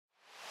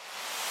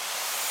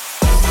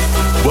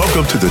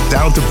Welcome to the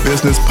Down to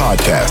Business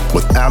podcast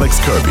with Alex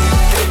Kirby,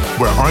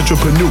 where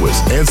entrepreneurs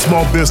and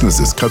small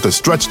businesses come to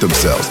stretch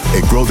themselves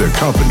and grow their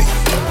company.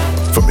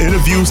 From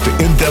interviews to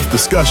in-depth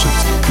discussions,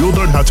 you'll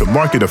learn how to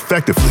market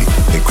effectively,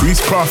 increase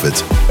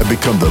profits, and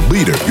become the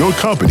leader your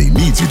company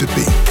needs you to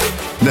be.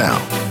 Now,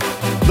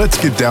 let's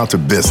get down to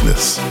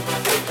business.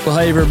 Well,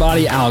 hey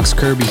everybody, Alex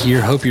Kirby here.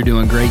 Hope you're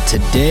doing great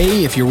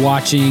today. If you're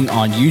watching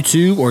on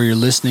YouTube or you're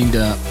listening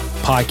to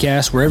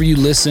podcasts, wherever you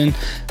listen,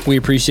 we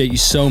appreciate you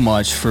so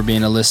much for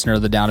being a listener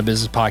of the Down to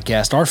Business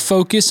podcast. Our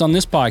focus on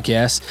this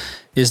podcast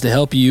is to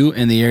help you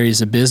in the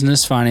areas of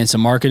business, finance,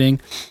 and marketing.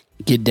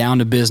 Get down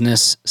to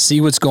business,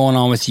 see what's going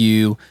on with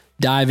you,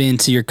 dive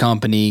into your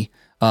company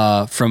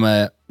from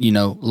a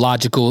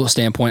logical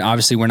standpoint.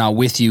 Obviously, we're not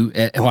with you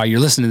while you're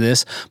listening to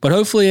this, but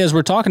hopefully as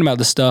we're talking about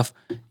this stuff,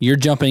 you're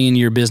jumping into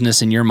your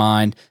business in your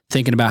mind,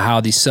 thinking about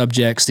how these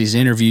subjects, these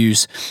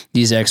interviews,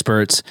 these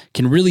experts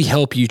can really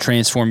help you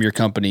transform your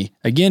company.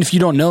 Again, if you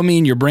don't know me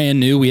and you're brand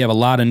new, we have a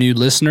lot of new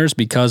listeners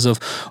because of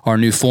our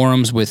new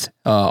forums with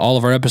all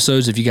of our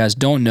episodes. If you guys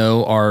don't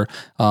know, are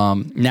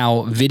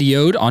now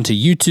videoed onto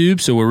YouTube.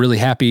 So we're really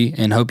happy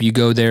and hope you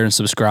go there and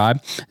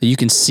subscribe. You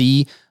can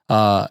see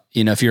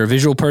if you're a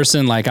visual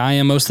person like I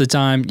am most of the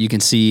time, you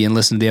can see and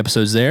listen to the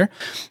episodes there.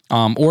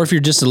 Or if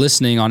you're just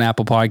listening on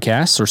Apple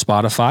Podcasts or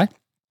Spotify.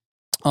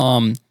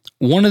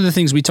 One of the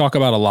things we talk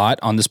about a lot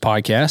on this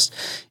podcast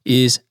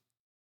is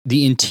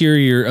the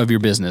interior of your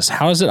business.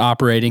 How is it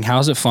operating? How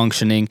is it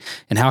functioning?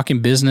 And how can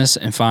business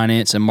and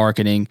finance and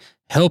marketing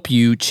help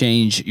you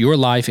change your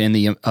life and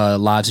the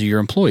lives of your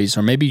employees?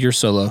 Or maybe you're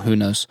solo, who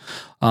knows?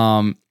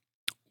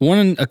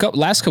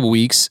 Last couple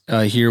weeks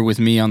here with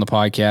me on the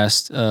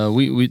podcast,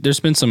 there's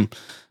been some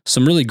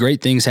really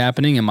great things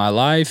happening in my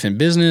life and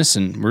business,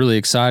 and we're really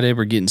excited.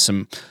 We're getting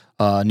some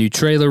new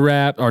truck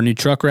wrap, for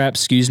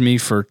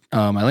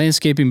my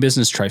landscaping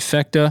business,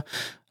 Trifecta,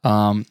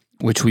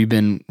 which we've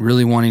been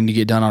really wanting to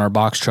get done on our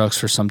box trucks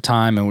for some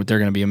time, and they're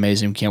going to be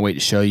amazing. We can't wait to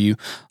show you.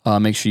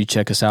 Make sure you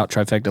check us out,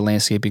 Trifecta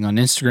Landscaping on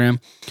Instagram.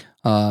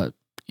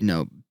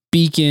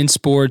 Beacon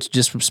Sports,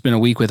 just spent a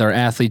week with our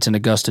athletes in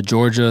Augusta,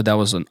 Georgia. That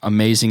was an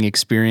amazing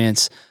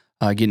experience,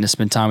 getting to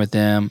spend time with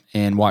them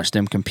and watch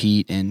them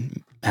compete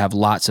and have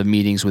lots of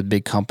meetings with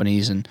big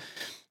companies and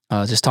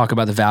just talk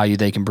about the value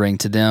they can bring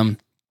to them.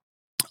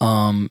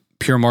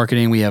 Pure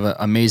Marketing, we have an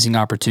amazing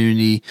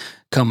opportunity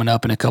coming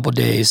up in a couple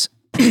days,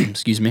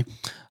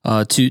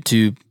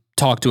 to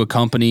talk to a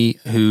company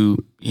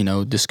who,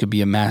 this could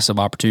be a massive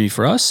opportunity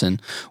for us,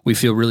 and we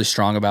feel really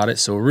strong about it.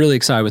 So we're really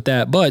excited with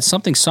that. But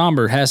something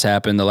somber has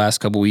happened the last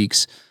couple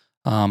weeks.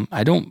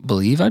 I don't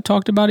believe I've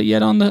talked about it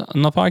yet on the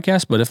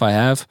podcast, but if I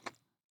have,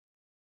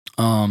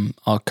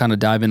 I'll kind of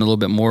dive in a little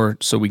bit more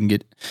so we can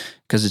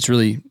because it's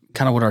really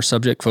kind of what our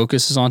subject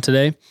focus is on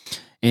today.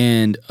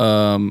 And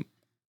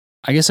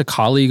I guess a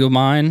colleague of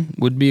mine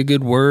would be a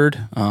good word.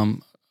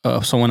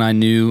 Someone I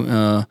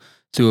knew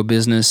through a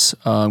business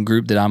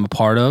group that I'm a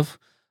part of.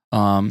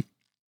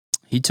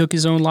 He took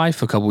his own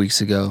life a couple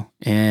weeks ago,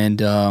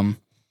 and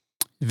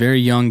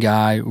very young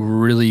guy,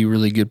 really,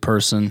 really good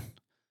person.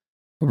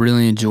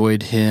 Really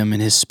enjoyed him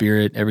and his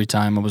spirit every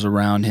time I was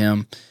around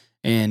him.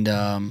 And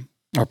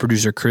our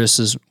producer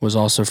Chris was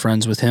also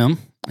friends with him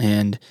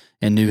and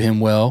knew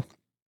him well.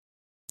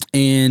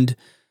 And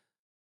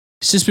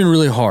it's just been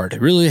really hard,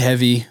 really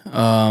heavy.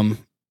 I'm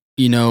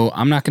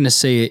not going to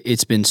say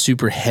it's been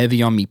super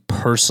heavy on me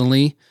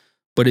personally,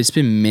 but it's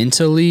been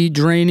mentally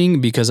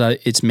draining because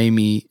it's made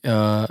me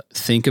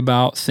think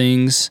about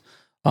things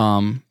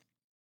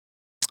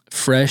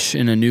fresh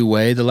in a new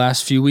way the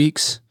last few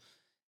weeks.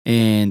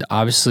 And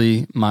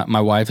obviously,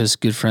 my wife is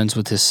good friends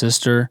with his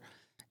sister,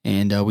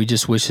 and we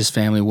just wish his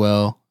family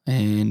well,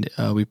 and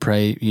we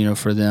pray,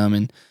 for them.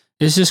 And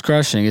it's just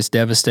crushing. It's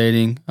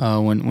devastating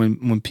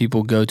when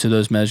people go to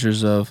those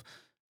measures of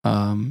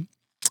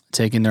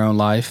taking their own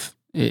life.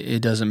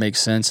 It doesn't make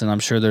sense, and I'm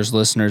sure there's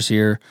listeners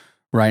here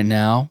right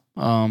now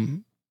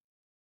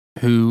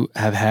who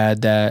have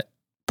had that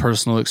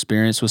personal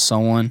experience with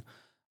someone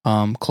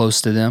close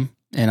to them,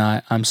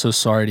 and I'm so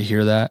sorry to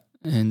hear that,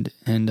 and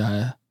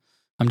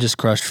I'm just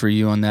crushed for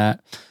you on that.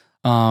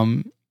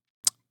 But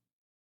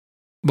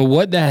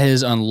what that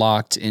has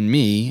unlocked in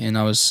me, and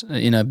I was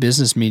in a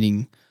business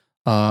meeting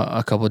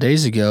a couple of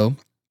days ago,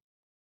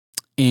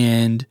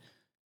 and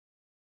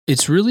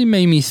it's really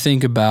made me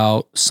think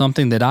about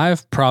something that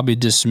I've probably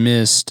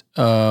dismissed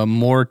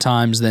more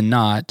times than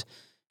not,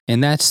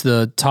 and that's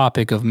the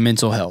topic of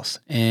mental health.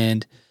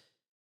 And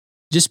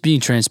just being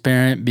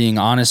transparent, being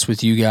honest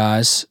with you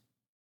guys,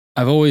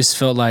 I've always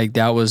felt like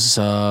that was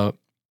a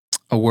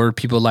word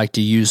people like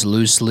to use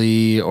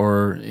loosely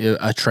or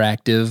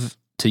attractive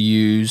to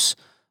use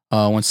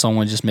when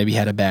someone just maybe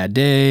had a bad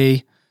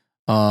day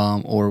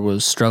or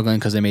was struggling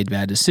because they made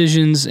bad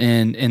decisions.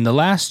 And in the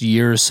last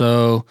year or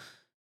so,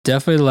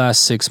 definitely the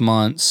last 6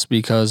 months,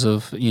 because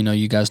of,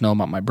 you guys know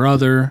about my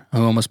brother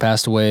who almost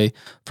passed away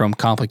from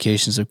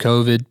complications of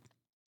COVID.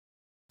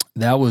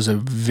 That was a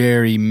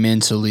very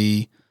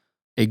mentally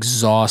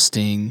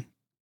exhausting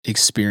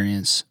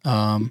experience.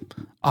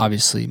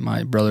 Obviously,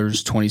 my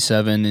brother's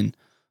 27 and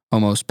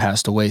almost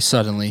passed away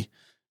suddenly.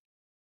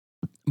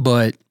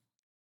 But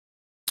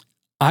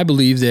I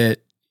believe that,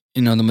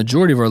 the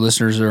majority of our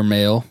listeners are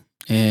male,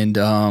 and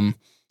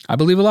I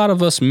believe a lot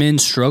of us men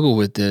struggle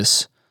with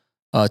this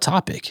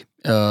topic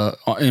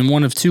in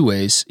one of two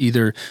ways.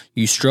 Either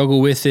you struggle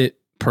with it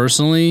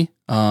personally,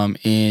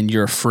 and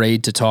you're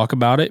afraid to talk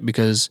about it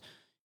because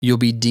you'll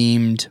be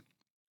deemed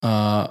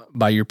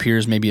by your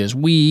peers maybe as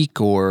weak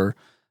or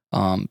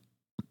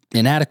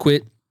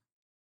inadequate.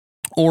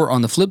 Or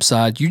on the flip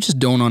side, you just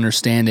don't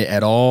understand it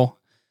at all.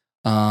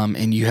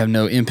 And you have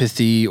no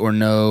empathy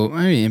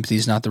maybe empathy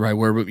is not the right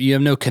word, but you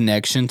have no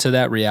connection to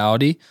that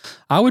reality.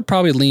 I would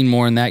probably lean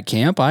more in that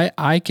camp.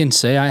 I can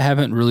say I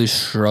haven't really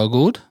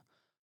struggled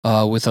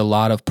with a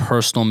lot of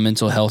personal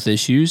mental health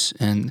issues,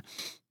 and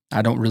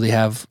I don't really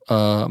have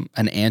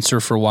an answer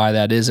for why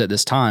that is at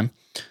this time.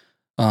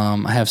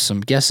 I have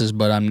some guesses,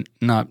 but I'm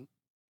not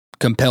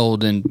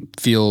compelled and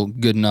feel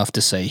good enough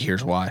to say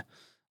here's why.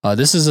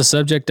 This is a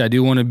subject I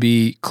do want to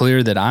be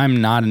clear that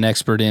I'm not an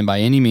expert in by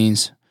any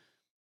means.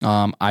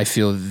 I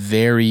feel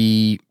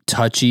very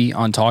touchy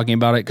on talking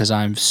about it because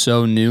I'm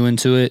so new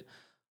into it.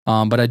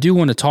 But I do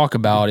want to talk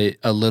about it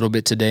a little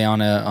bit today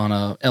on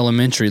a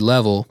elementary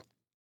level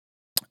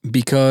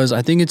because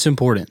I think it's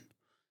important.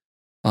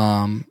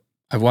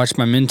 I've watched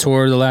my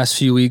mentor the last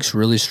few weeks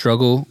really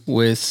struggle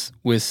with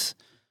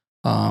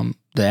the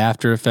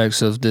after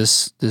effects of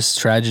this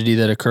tragedy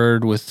that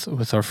occurred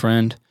with our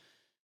friend,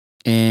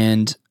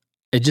 and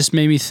it just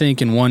made me think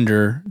and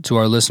wonder to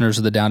our listeners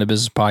of the Down to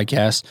Business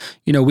podcast.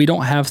 We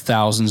don't have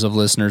thousands of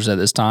listeners at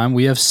this time.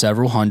 We have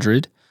several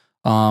hundred,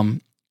 but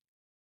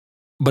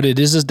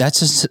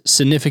that's a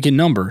significant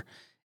number.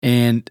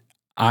 And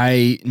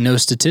I know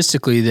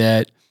statistically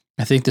that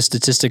I think the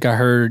statistic I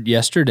heard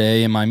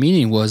yesterday in my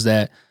meeting was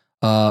that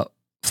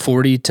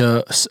 40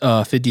 to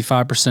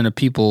 55% of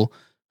people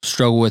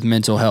struggle with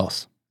mental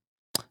health.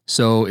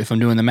 So if I'm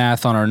doing the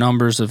math on our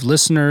numbers of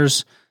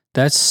listeners,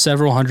 that's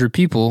several hundred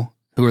people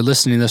who are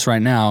listening to this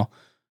right now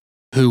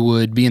who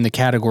would be in the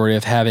category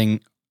of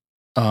having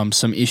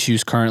some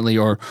issues currently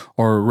or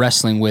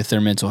wrestling with their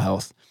mental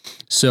health.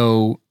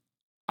 So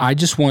I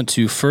just want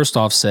to first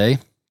off say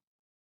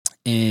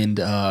and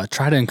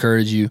try to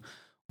encourage you,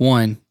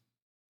 one,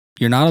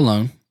 you're not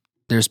alone.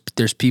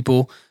 There's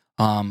people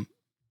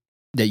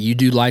that you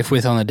do life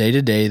with on a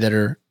day-to-day that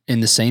are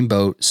in the same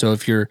boat. So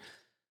if you're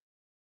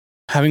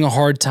having a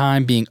hard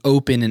time being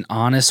open and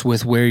honest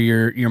with where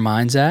your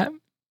mind's at,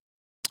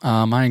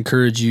 I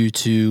encourage you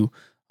to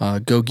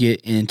go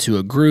get into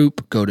a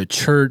group, go to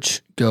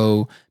church,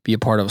 go be a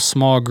part of a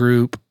small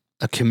group,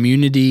 a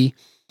community,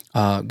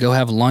 go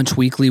have lunch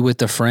weekly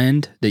with a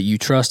friend that you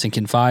trust and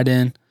confide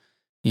in.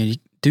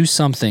 Do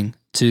something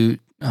to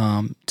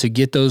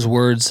get those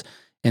words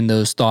and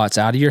those thoughts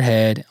out of your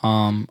head,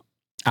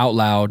 out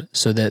loud,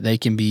 so that they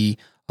can be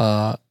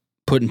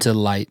put into the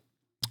light.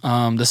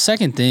 The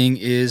second thing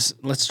is,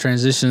 let's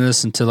transition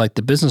this into like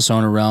the business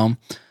owner realm.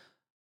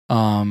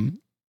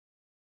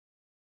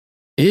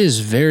 It is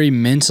very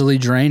mentally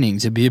draining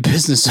to be a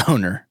business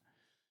owner.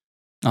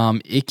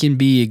 It can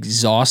be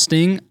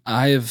exhausting.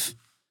 It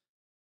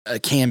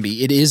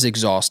is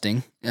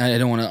exhausting. I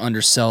don't want to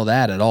undersell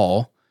that at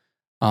all.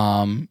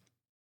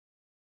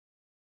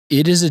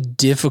 It is a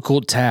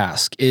difficult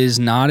task. It is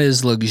not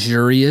as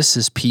luxurious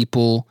as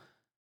people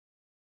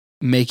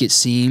make it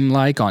seem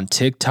like on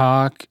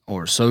TikTok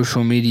or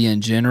social media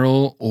in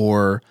general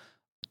or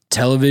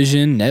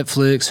television,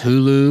 Netflix,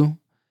 Hulu.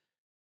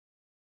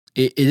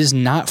 It is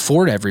not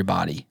for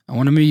everybody. I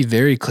want to be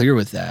very clear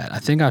with that. I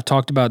think I've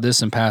talked about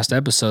this in past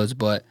episodes,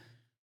 but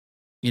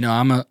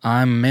I'm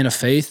a man of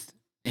faith,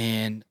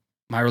 and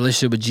my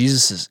relationship with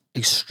Jesus is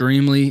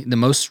extremely the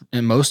most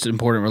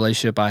important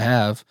relationship I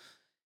have.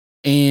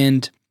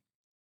 And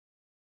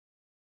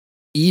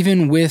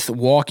even with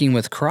walking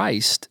with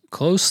Christ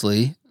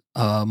closely,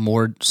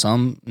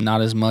 some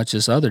not as much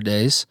as other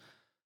days,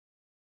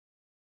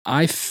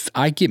 I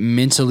get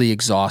mentally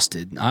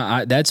exhausted.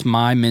 That's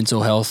my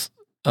mental health.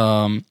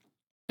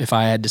 If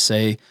I had to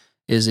say,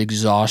 is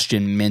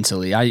exhaustion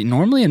mentally. I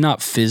normally am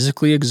not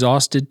physically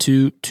exhausted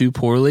too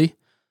poorly,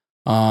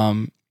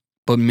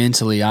 but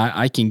mentally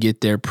I can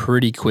get there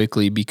pretty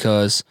quickly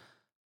because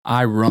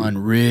I run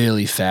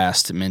really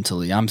fast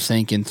mentally. I'm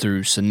thinking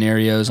through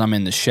scenarios. I'm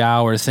in the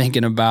shower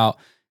thinking about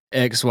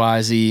X,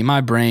 Y, Z.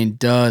 My brain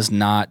does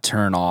not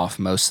turn off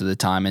most of the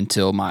time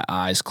until my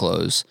eyes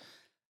close.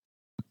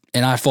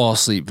 And I fall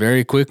asleep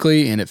very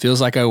quickly, and it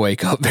feels like I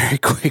wake up very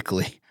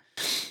quickly.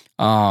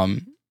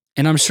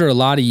 And I'm sure a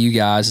lot of you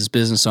guys as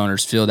business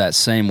owners feel that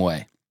same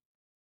way.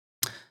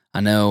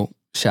 I know,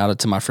 shout out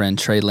to my friend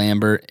Trey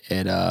Lambert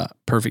at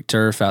Perfect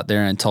Turf out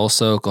there in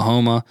Tulsa,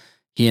 Oklahoma.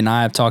 He and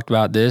I have talked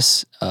about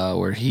this, where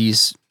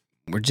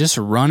we're just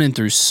running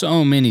through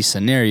so many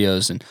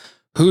scenarios. And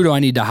who do I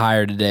need to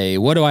hire today?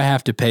 What do I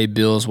have to pay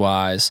bills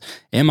wise?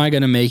 Am I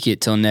going to make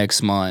it till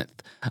next month?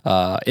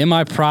 Am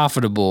I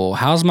profitable?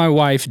 How's my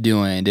wife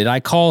doing? Did I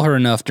call her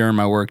enough during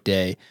my work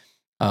day?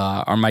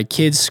 Are my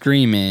kids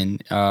screaming?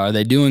 Are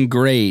they doing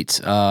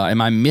great? Am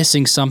I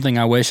missing something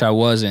I wish I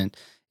wasn't?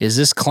 Is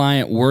this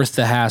client worth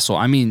the hassle?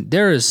 I mean,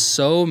 there is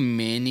so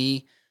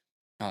many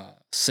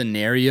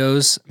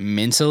scenarios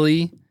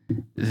mentally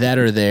that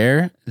are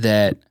there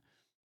that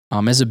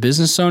as a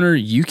business owner,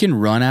 you can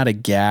run out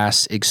of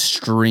gas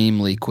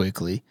extremely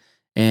quickly.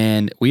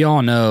 And we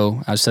all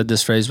know, I've said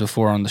this phrase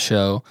before on the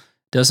show,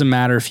 doesn't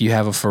matter if you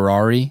have a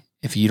Ferrari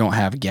if you don't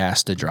have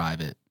gas to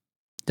drive it.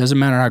 Doesn't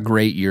matter how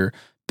great your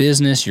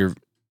business,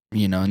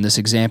 in this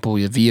example,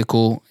 your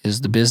vehicle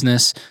is the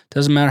business.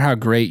 Doesn't matter how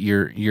great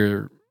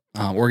your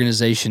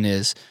organization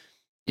is.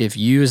 If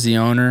you as the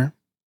owner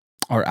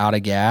are out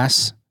of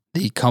gas,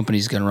 the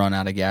company's going to run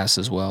out of gas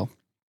as well.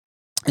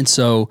 And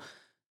so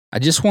I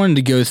just wanted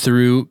to go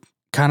through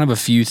kind of a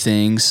few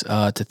things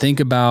to think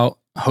about,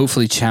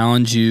 hopefully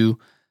challenge you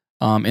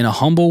in a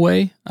humble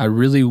way.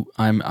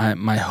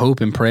 My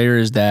hope and prayer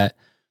is that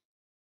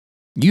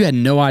you had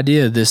no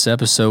idea this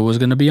episode was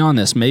going to be on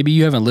this. Maybe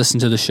you haven't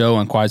listened to the show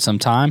in quite some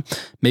time.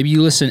 Maybe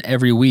you listen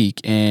every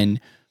week and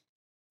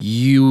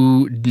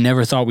you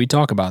never thought we'd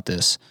talk about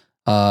this.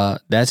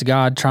 That's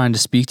God trying to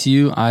speak to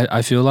you.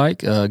 I feel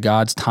like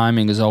God's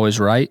timing is always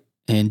right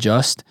and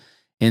just.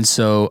 And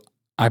so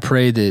I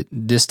pray that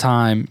this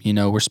time,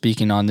 we're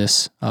speaking on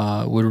this,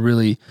 would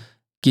really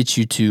get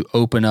you to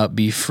open up,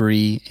 be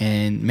free,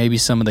 and maybe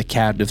some of the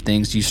captive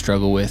things you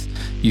struggle with,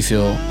 you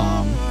feel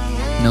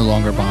no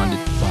longer bonded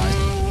by.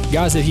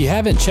 Guys, if you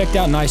haven't checked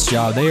out Nice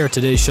Job, they are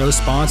today's show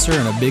sponsor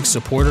and a big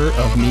supporter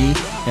of me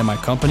and my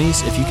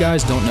companies. If you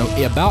guys don't know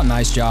about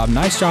Nice Job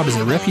is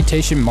a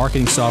reputation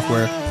marketing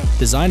software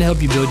designed to help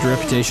you build your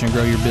reputation and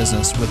grow your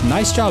business. With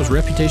Nice Job's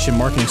reputation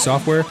marketing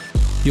software,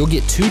 you'll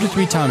get 2 to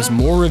 3 times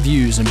more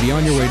reviews and be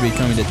on your way to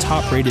becoming the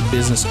top-rated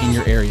business in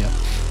your area.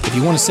 If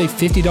you want to save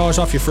 $50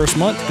 off your first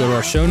month, go to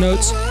our show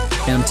notes.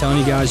 And I'm telling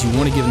you guys, you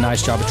want to give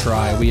Nice Job a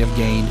try. We have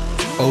gained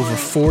over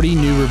 40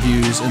 new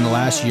reviews in the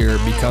last year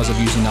because of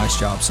using Nice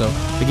Job. So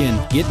again,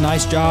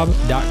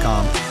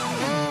 getnicejob.com.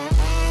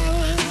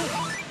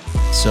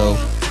 So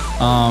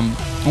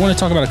I want to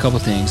talk about a couple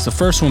things. The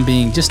first one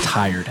being just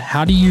tired.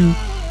 How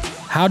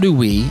do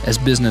we as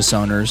business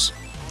owners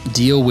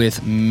deal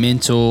with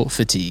mental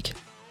fatigue?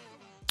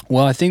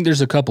 Well, I think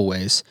there's a couple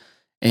ways.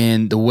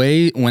 And the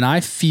way when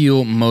I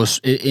feel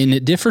most, and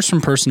it differs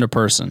from person to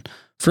person.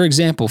 For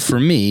example, for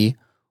me,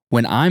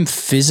 when I'm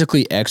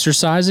physically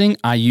exercising,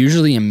 I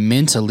usually am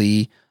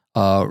mentally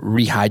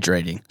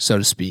rehydrating, so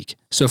to speak.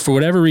 So for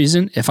whatever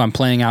reason, if I'm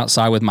playing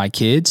outside with my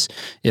kids,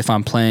 if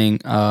I'm playing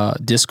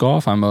disc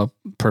golf, I'm a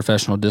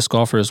professional disc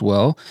golfer as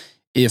well.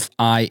 If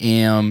I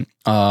am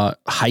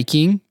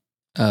hiking,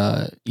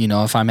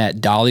 if I'm at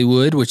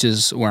Dollywood, which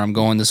is where I'm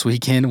going this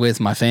weekend with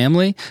my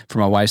family for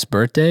my wife's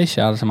birthday,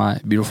 shout out to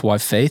my beautiful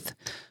wife, Faith,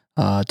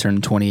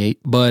 turning 28.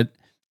 But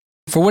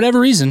for whatever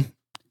reason,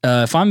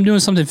 if I'm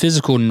doing something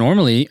physical,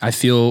 normally I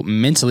feel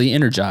mentally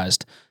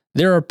energized.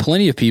 There are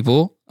plenty of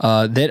people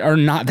that are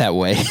not that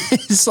way.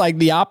 It's like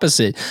the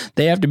opposite.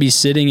 They have to be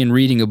sitting and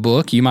reading a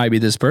book. You might be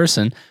this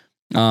person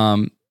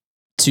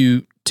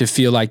to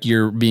feel like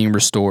you're being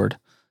restored.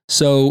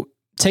 So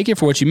take it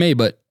for what you may,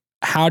 but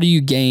how do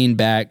you gain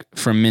back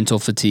from mental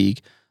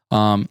fatigue?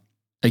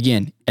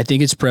 Again, I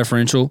think it's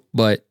preferential,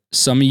 but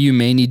some of you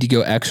may need to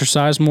go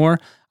exercise more.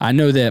 I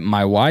know that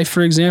my wife,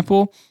 for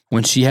example,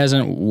 when she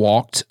hasn't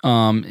walked,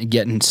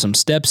 getting some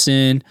steps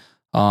in,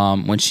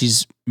 when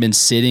she's been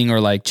sitting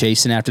or like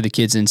chasing after the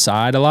kids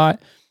inside a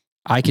lot,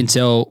 I can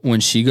tell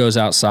when she goes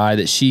outside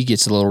that she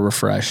gets a little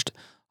refreshed.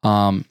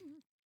 When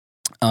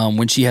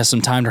she has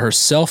some time to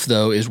herself,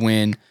 though, is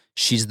when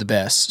she's the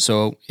best.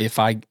 So if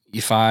I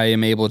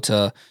am able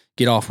to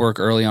get off work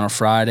early on a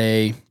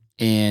Friday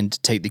and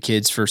take the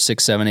kids for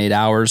 6, 7, 8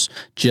 hours,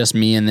 just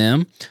me and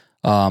them,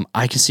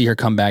 I can see her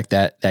come back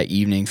that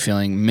evening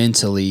feeling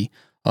mentally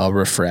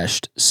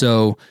refreshed.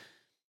 So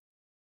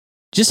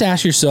just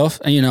ask yourself,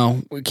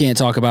 we can't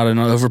talk about it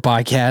over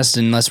podcast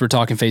unless we're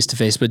talking face to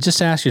face, but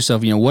just ask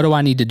yourself, what do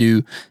I need to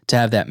do to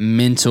have that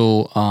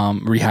mental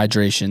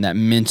rehydration, that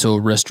mental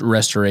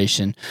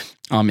restoration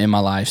in my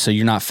life, so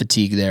you're not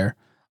fatigued there.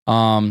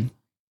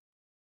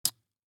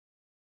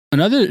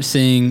 Another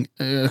thing,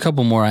 a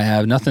couple more I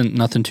have,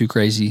 nothing too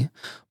crazy,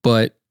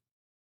 but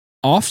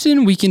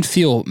often we can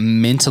feel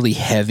mentally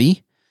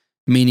heavy,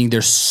 meaning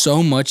there's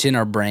so much in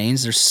our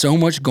brains, there's so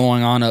much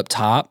going on up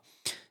top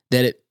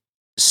that it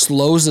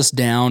slows us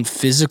down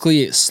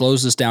physically, it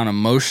slows us down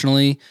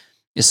emotionally,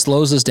 it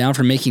slows us down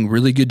from making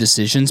really good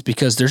decisions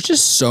because there's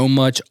just so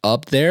much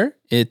up there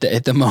at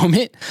the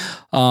moment.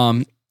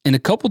 And a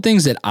couple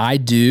things that I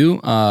do,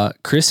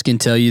 Chris can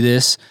tell you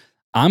this,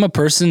 I'm a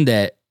person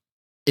that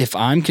if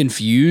I'm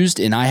confused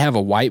and I have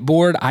a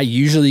whiteboard, I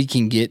usually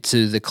can get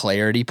to the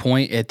clarity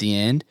point at the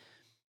end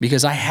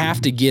because I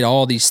have to get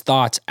all these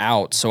thoughts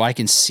out so I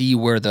can see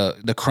where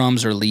the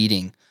crumbs are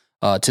leading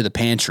to the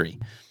pantry.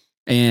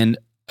 And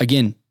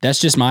again, that's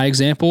just my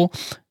example.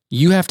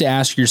 You have to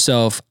ask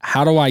yourself,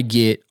 how do I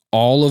get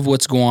all of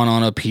what's going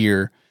on up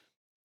here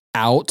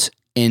out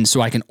and so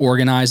I can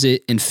organize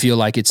it and feel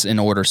like it's in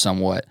order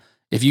somewhat?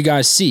 If you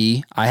guys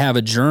see, I have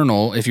a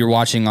journal. If you're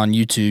watching on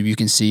YouTube, you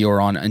can see,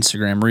 or on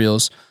Instagram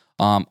Reels,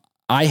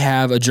 I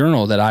have a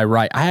journal that I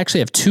write. I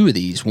actually have 2 of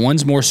these.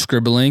 One's more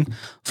scribbling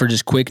for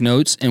just quick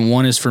notes, and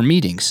one is for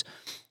meetings.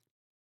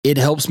 It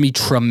helps me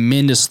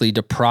tremendously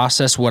to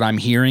process what I'm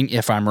hearing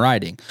if I'm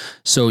writing.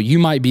 So you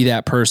might be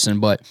that person,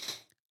 but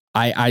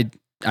I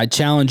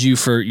challenge you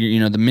for,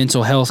 the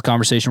mental health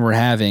conversation we're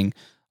having.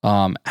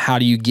 How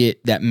do you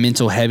get that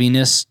mental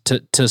heaviness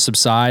to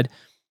subside?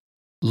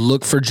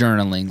 Look for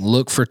journaling,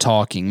 look for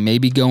talking,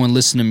 maybe go and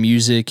listen to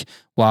music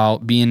while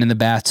being in the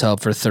bathtub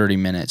for 30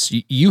 minutes.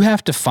 You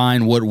have to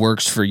find what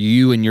works for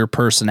you and your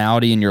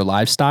personality and your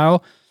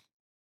lifestyle.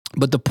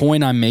 But the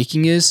point I'm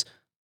making is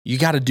you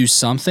got to do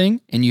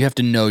something and you have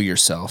to know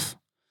yourself.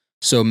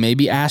 So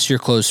maybe ask your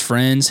close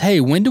friends,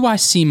 hey, when do I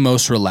seem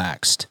most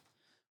relaxed?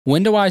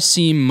 When do I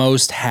seem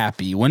most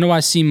happy? When do I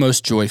seem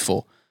most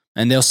joyful?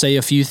 And they'll say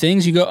a few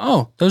things. You go,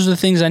 oh, those are the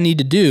things I need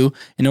to do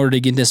in order to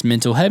get this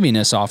mental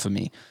heaviness off of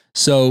me.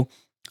 So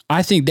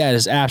I think that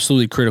is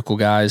absolutely critical,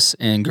 guys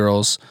and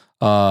girls,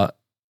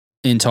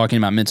 in talking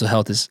about mental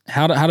health is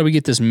how do we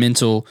get this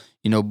mental,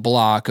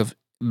 block of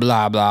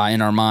blah, blah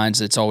in our minds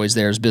that's always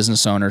there as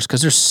business owners?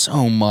 Because there's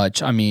so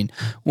much. I mean,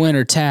 when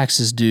are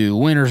taxes due?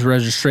 When is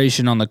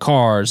registration on the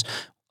cars?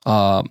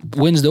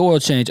 When's the oil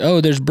change?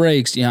 Oh, there's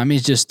brakes.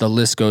 It's just the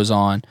list goes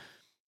on.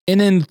 And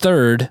then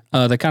third,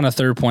 the kind of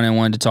third point I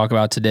wanted to talk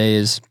about today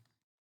is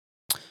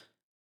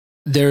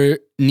there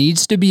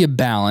needs to be a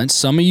balance.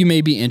 Some of you may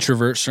be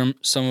introverts,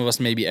 some of us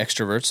may be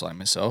extroverts like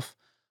myself.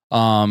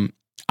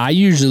 I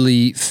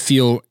usually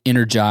feel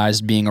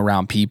energized being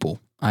around people.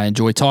 I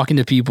enjoy talking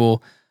to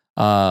people.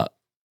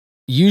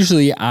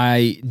 Usually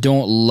I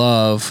don't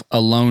love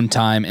alone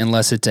time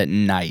unless it's at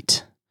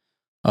night.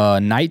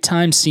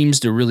 Nighttime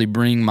seems to really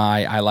bring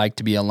I like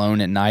to be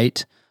alone at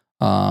night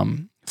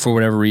for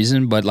whatever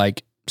reason, but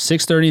like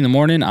 6:30 in the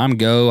morning,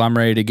 I'm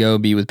ready to go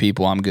be with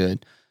people. I'm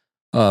good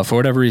for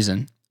whatever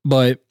reason.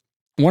 But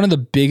one of the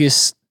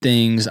biggest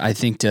things I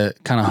think to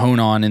kind of hone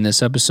on in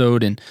this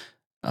episode and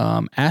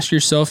ask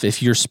yourself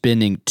if you're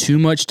spending too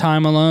much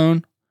time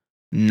alone,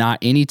 not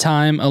any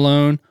time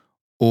alone,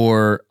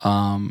 or,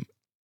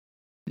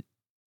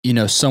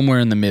 somewhere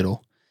in the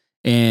middle.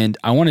 And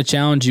I want to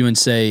challenge you and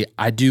say,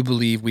 I do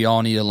believe we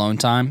all need alone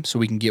time so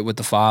we can get with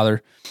the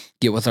Father,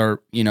 get with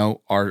our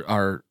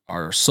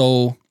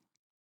soul,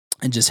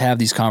 and just have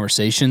these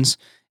conversations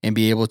and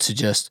be able to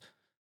just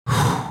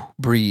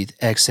breathe,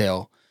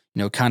 exhale,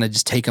 kind of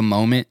just take a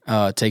moment,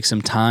 take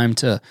some time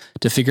to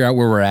figure out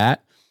where we're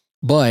at.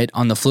 But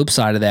on the flip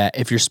side of that,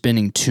 if you're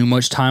spending too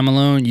much time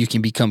alone, you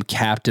can become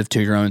captive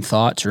to your own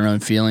thoughts, your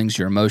own feelings,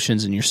 your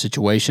emotions, and your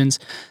situations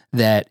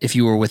that if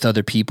you were with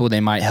other people,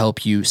 they might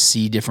help you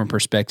see different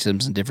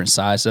perspectives and different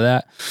sides of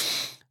that.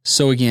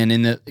 So again,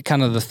 in the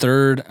kind of the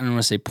third, I don't want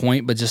to say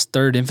point, but just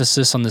third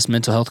emphasis on this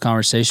mental health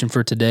conversation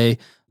for today,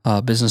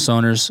 business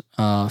owners,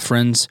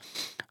 friends,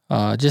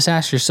 just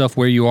ask yourself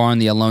where you are on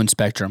the alone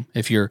spectrum.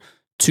 If you're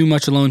too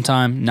much alone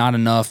time, not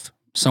enough,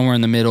 somewhere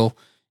in the middle,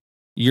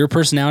 your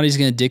personality is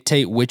going to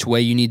dictate which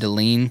way you need to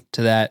lean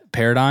to that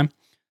paradigm,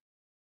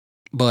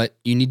 but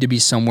you need to be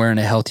somewhere in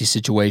a healthy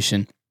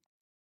situation.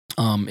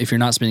 If you're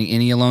not spending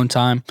any alone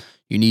time,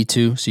 you need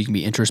to, so you can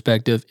be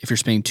introspective. If you're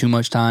spending too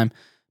much time,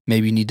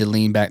 maybe you need to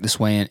lean back this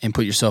way and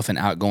put yourself in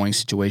outgoing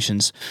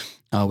situations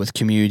with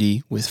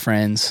community, with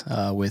friends,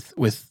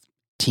 with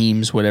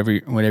teams, whatever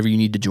you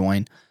need to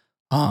join.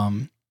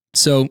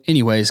 So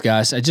anyways,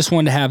 guys, I just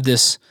wanted to have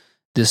this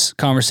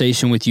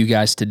conversation with you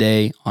guys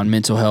today on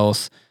mental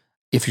health.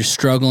 If you're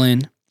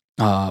struggling,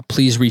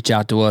 please reach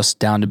out to us,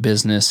 Down to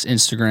Business,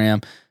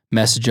 Instagram,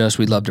 message us.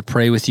 We'd love to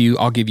pray with you.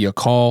 I'll give you a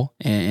call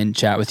and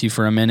chat with you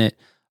for a minute.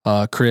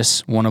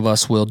 Chris, one of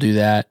us will do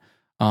that.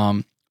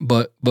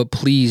 But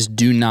please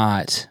do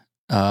not,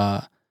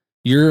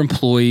 your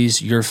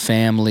employees, your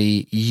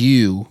family,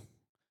 you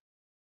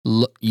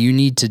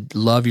need to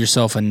love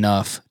yourself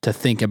enough to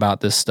think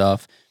about this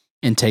stuff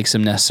and take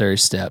some necessary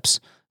steps.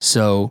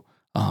 So,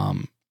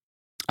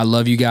 I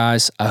love you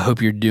guys. I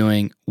hope you're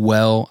doing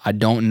well. I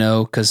don't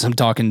know because I'm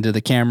talking to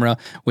the camera,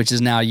 which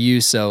is now you.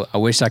 So I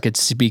wish I could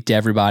speak to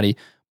everybody,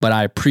 but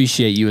I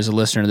appreciate you as a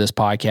listener to this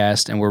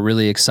podcast. And we're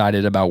really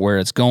excited about where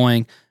it's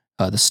going.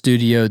 The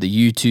studio, the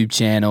YouTube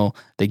channel,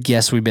 the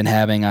guests we've been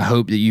having. I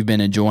hope that you've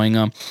been enjoying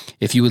them.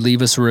 If you would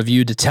leave us a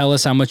review to tell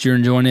us how much you're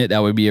enjoying it,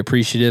 that would be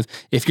appreciative.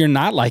 If you're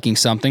not liking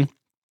something,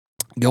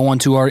 go on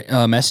to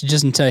our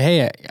messages and tell,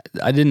 hey,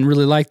 I didn't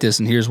really like this,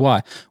 and here's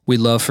why. We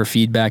love for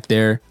feedback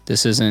there.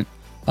 This isn't,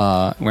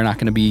 we're not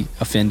going to be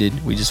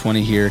offended. We just want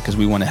to hear because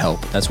we want to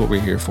help. That's what we're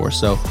here for.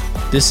 So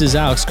this is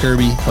Alex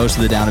Kirby, host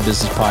of the Down to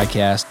Business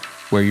podcast,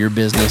 where your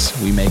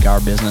business, we make our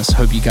business.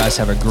 Hope you guys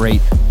have a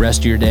great rest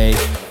of your day.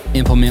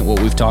 Implement what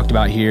we've talked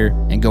about here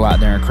and go out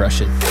there and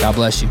crush it. God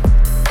bless you.